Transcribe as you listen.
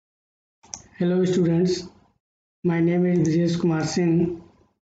Hello students, my name is Brijesh Kumar Singh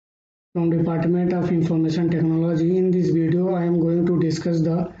from Department of Information Technology. In this video, I am going to discuss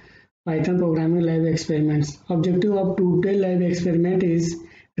the Python programming live experiments. Objective of today's live experiment is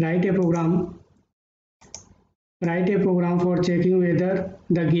write a program for checking whether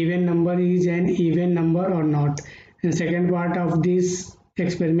the given number is an even number or not. And second part of this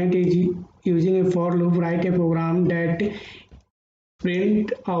experiment is using a for loop. Write a program that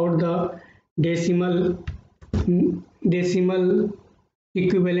print out the decimal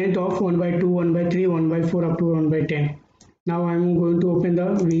equivalent of 1 by 2, 1 by 3, 1 by 4 up to 1 by 10. Now I am going to open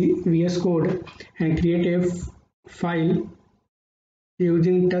the VS Code and create a file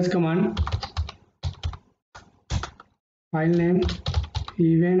using touch command. File name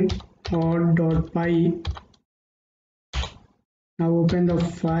evenodd.py. Now open the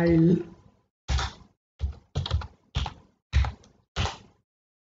file.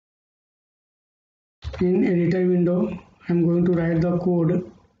 In editor window, I am going to write the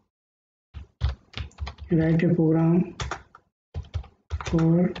code. Write a program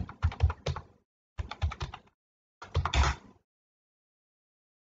for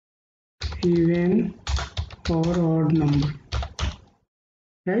even or odd number,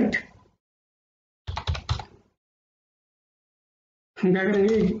 right? हम क्या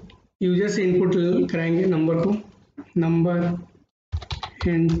करेंगे, user से input कराएंगे number को, number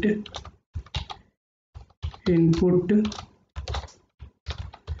int input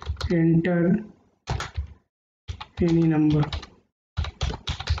enter any number.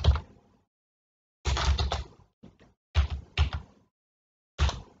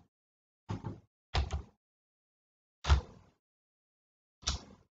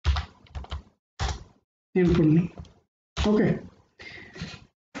 Input okay.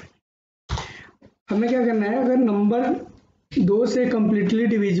 हमें क्या करना है, अगर नंबर 2 से completely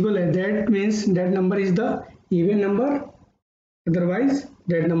divisible है, that means that number is the even number, otherwise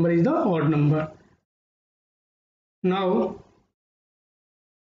that number is the odd number. Now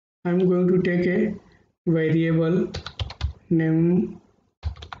I am going to take a variable name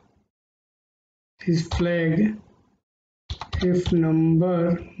is flag if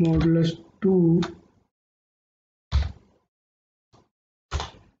number modulus 2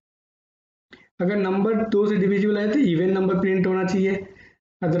 अगर number 2 से divisible है तो even number print होना चाहिए,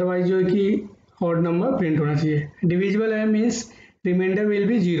 otherwise जो है कि odd number print होना चाहिए. डिविजिबल है means remainder will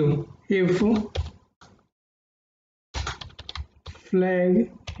be 0. If flag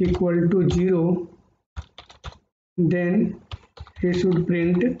equal to 0 then it should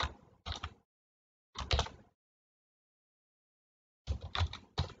print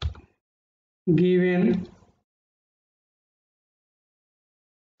given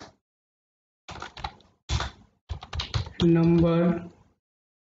number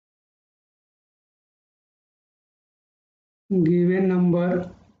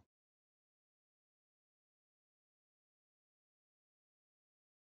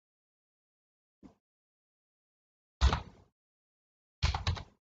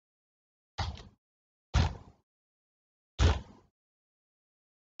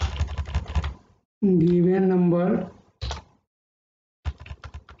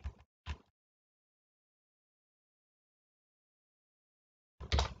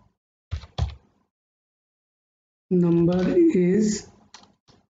number is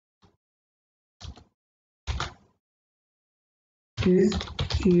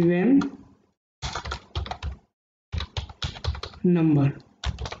even number.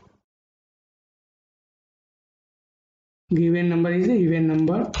 Given number is a even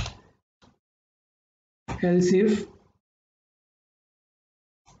number.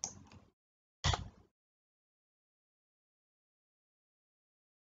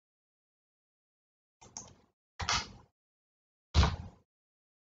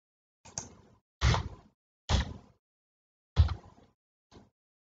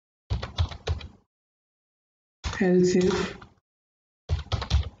 Else if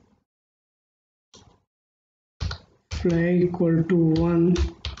flag equal to 1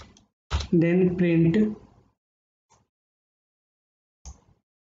 then print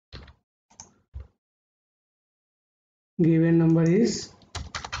given number is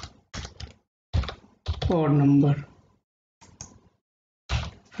odd number,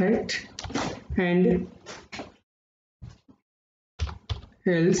 right? And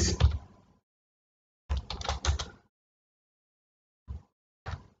else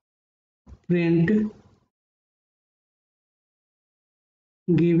print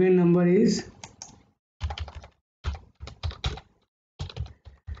given number is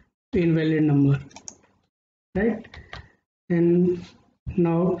invalid number, right? And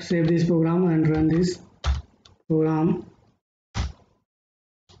Now save this program and run this program.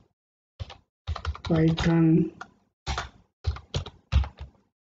 Python,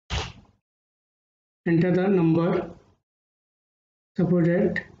 enter the number, suppose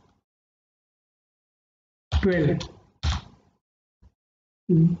that 12.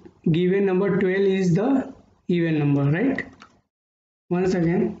 Given number 12 is the even number, right? Once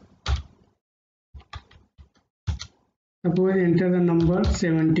again, suppose enter the number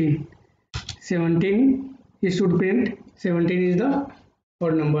 17. 17 it should print 17 is the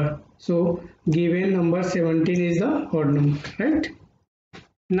odd number. So given number 17 is the odd number, right?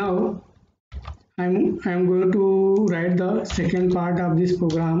 Now I'm going to write the second part of this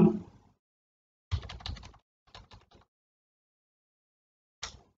program.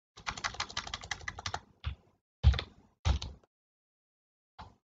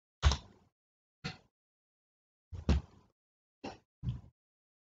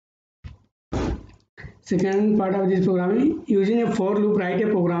 Second part of this program, using a for loop, write a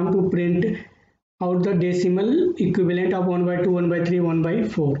program to print out the decimal equivalent of 1 by 2, 1 by 3, 1 by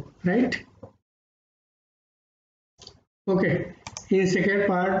 4, right? Okay, in second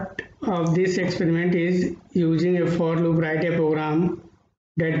part of this experiment is using a for loop, write a program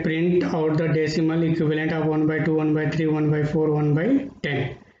that print out the decimal equivalent of 1 by 2, 1 by 3, 1 by 4, 1 by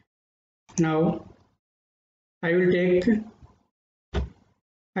 10. Now I will take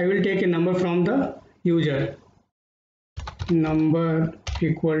a number from the user, number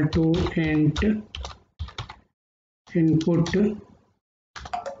equal to int input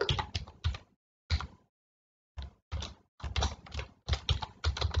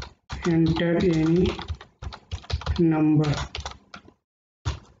enter any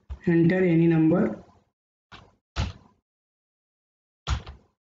number,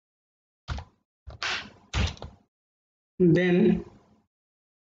 then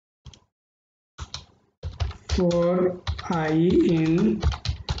for I in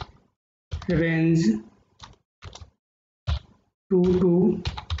range 2 to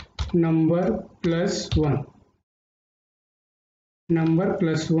number plus 1,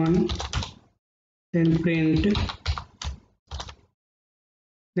 then print,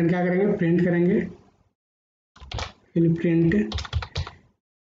 then क्या करेंगे, print करेंगे, फिर print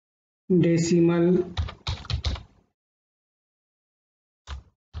decimal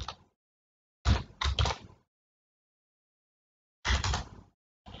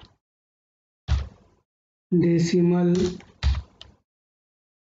decimal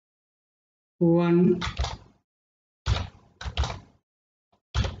 1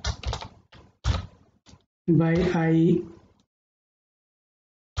 by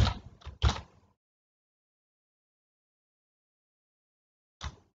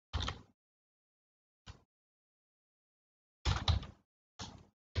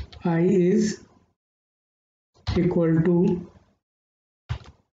I is equal to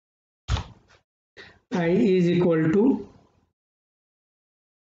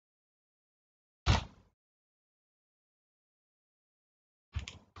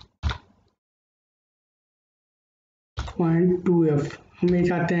 0.2f। हम ये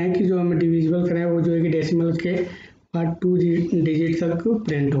चाहते हैं कि जो हमें डिविजिबल करें वो जो है कि डेसिमल के बाद 2 डिजिट तक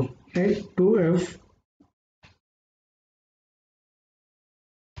प्रिंट हो, right. 2f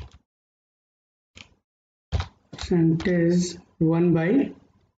percentage 1 by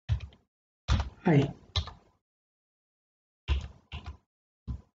I।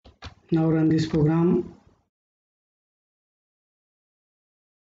 Now run this program.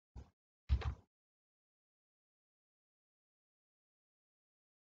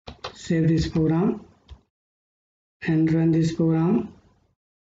 Save this program and run this program.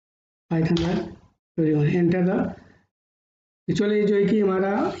 Python enter the, actually जो है कि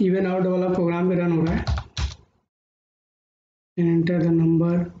हमारा इवन आउट वाला प्रोग्राम भी रन हो रहा है। enter the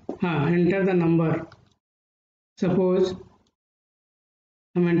number, enter the number, suppose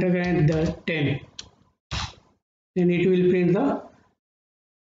हम एंटर करें the 10, then it will print the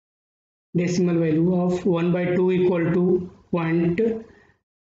decimal value of 1 by 2 equal to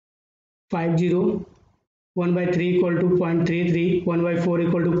 0.50, 1 by 3 equal to 0.33, 1 by 4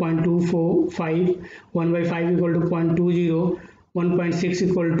 equal to 0.245, 1 by 5 equal to 0.20, 1.6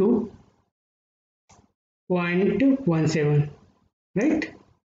 equal to 0.17, right.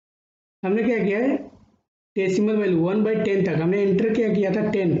 हमने क्या किया है, decimal value 1 by 10 तक हमने enter क्या किया था,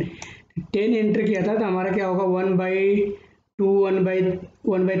 10 एंटर किया था, तो हमारा क्या होगा 1 by 2, 1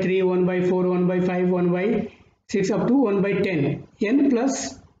 by 3, 1 by 4, 1 by 5, 1 by 6 up to 1 by 10 n plus.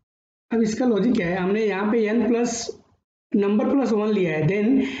 अब इसका लॉजिक क्या है, हमने यहाँ पे n प्लस नंबर प्लस 1 लिया है,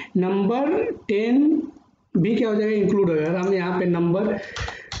 देन नंबर 10 बी क्या हो जाएगा, इंक्लूड हो जाएगा। हम यहाँ पे नंबर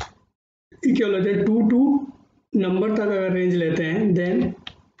इक्वल हो जाए 2 to नंबर तक अगर रेंज लेते हैं, then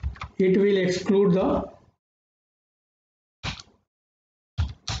it will exclude the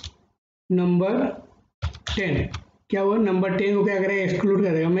number 10। क्या हुआ, नंबर 10 को क्या करेगा, एक्सक्लूड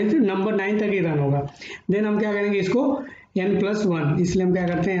करेगा, मीन्स नंबर 9 तक ही रन होगा। देन हम क्या करेंगे, इसको n+1, इसलिए हम क्या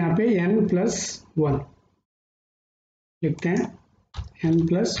करते हैं यहाँ पे n+1 लिखते हैं,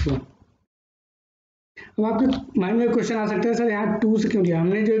 n+1। अब आपके माइंड में क्वेश्चन आ सकता है, सर यहाँ 2 से क्यों लिया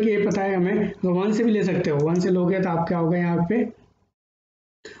हमने, जो कि ये पता है हमें, 1 से भी ले सकते हो, 1 से लोगे तो आप क्या होगा, यहाँ पे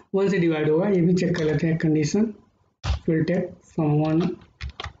 1 से डिवाइड होगा। ये भी चेक कर लेते हैं कंडीशन, विल टेक फ्रॉम 1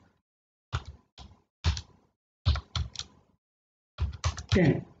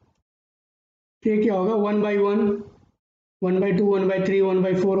 10। ये क्या होगा, 1/1, 1/2, 1/3,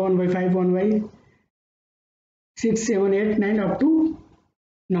 1/4, 1/5, 1/6, 7, 8, 9 अप टू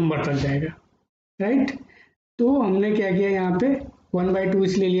नंबर तक जाएगा, राइट। तो हमने क्या किया यहाँ पे 1/2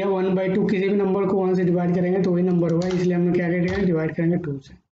 इसलिए लिया, 1/2 किसी भी नंबर को 1 से डिवाइड करेंगे तो वही नंबर होगा, इसलिए हमने क्या करेंगे, डिवाइड करेंगे 2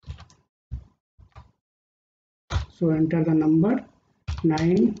 से। सो enter the number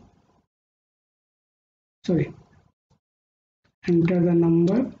 9, sorry, enter the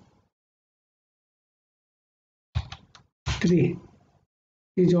number 3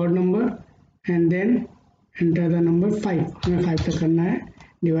 is odd number and then enter the number 5, हमें 5 तक करना है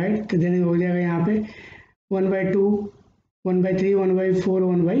डिवाइड, तो देने हो जाएगा यहाँ पे 1/2, 1/3, 1/4,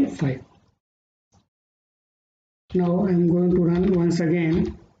 1/5। now I am going to run once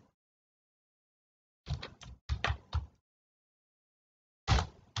again,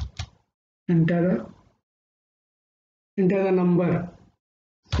 enter the number,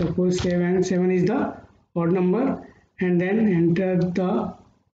 suppose 7 is the odd number, and then enter the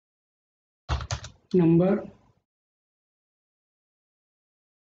number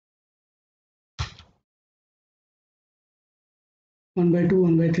 1/2,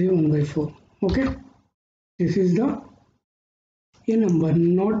 1/3, 1/4. okay, this is the a number,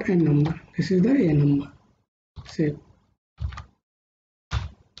 not a number, this is the a number. Save.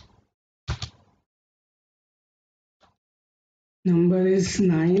 Number is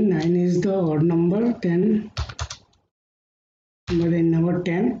 9, 9 is the odd number, 10 number in number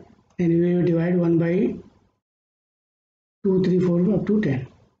 10, then we will divide 1/2, 3, 4 up to 10.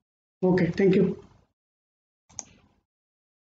 okay, thank you.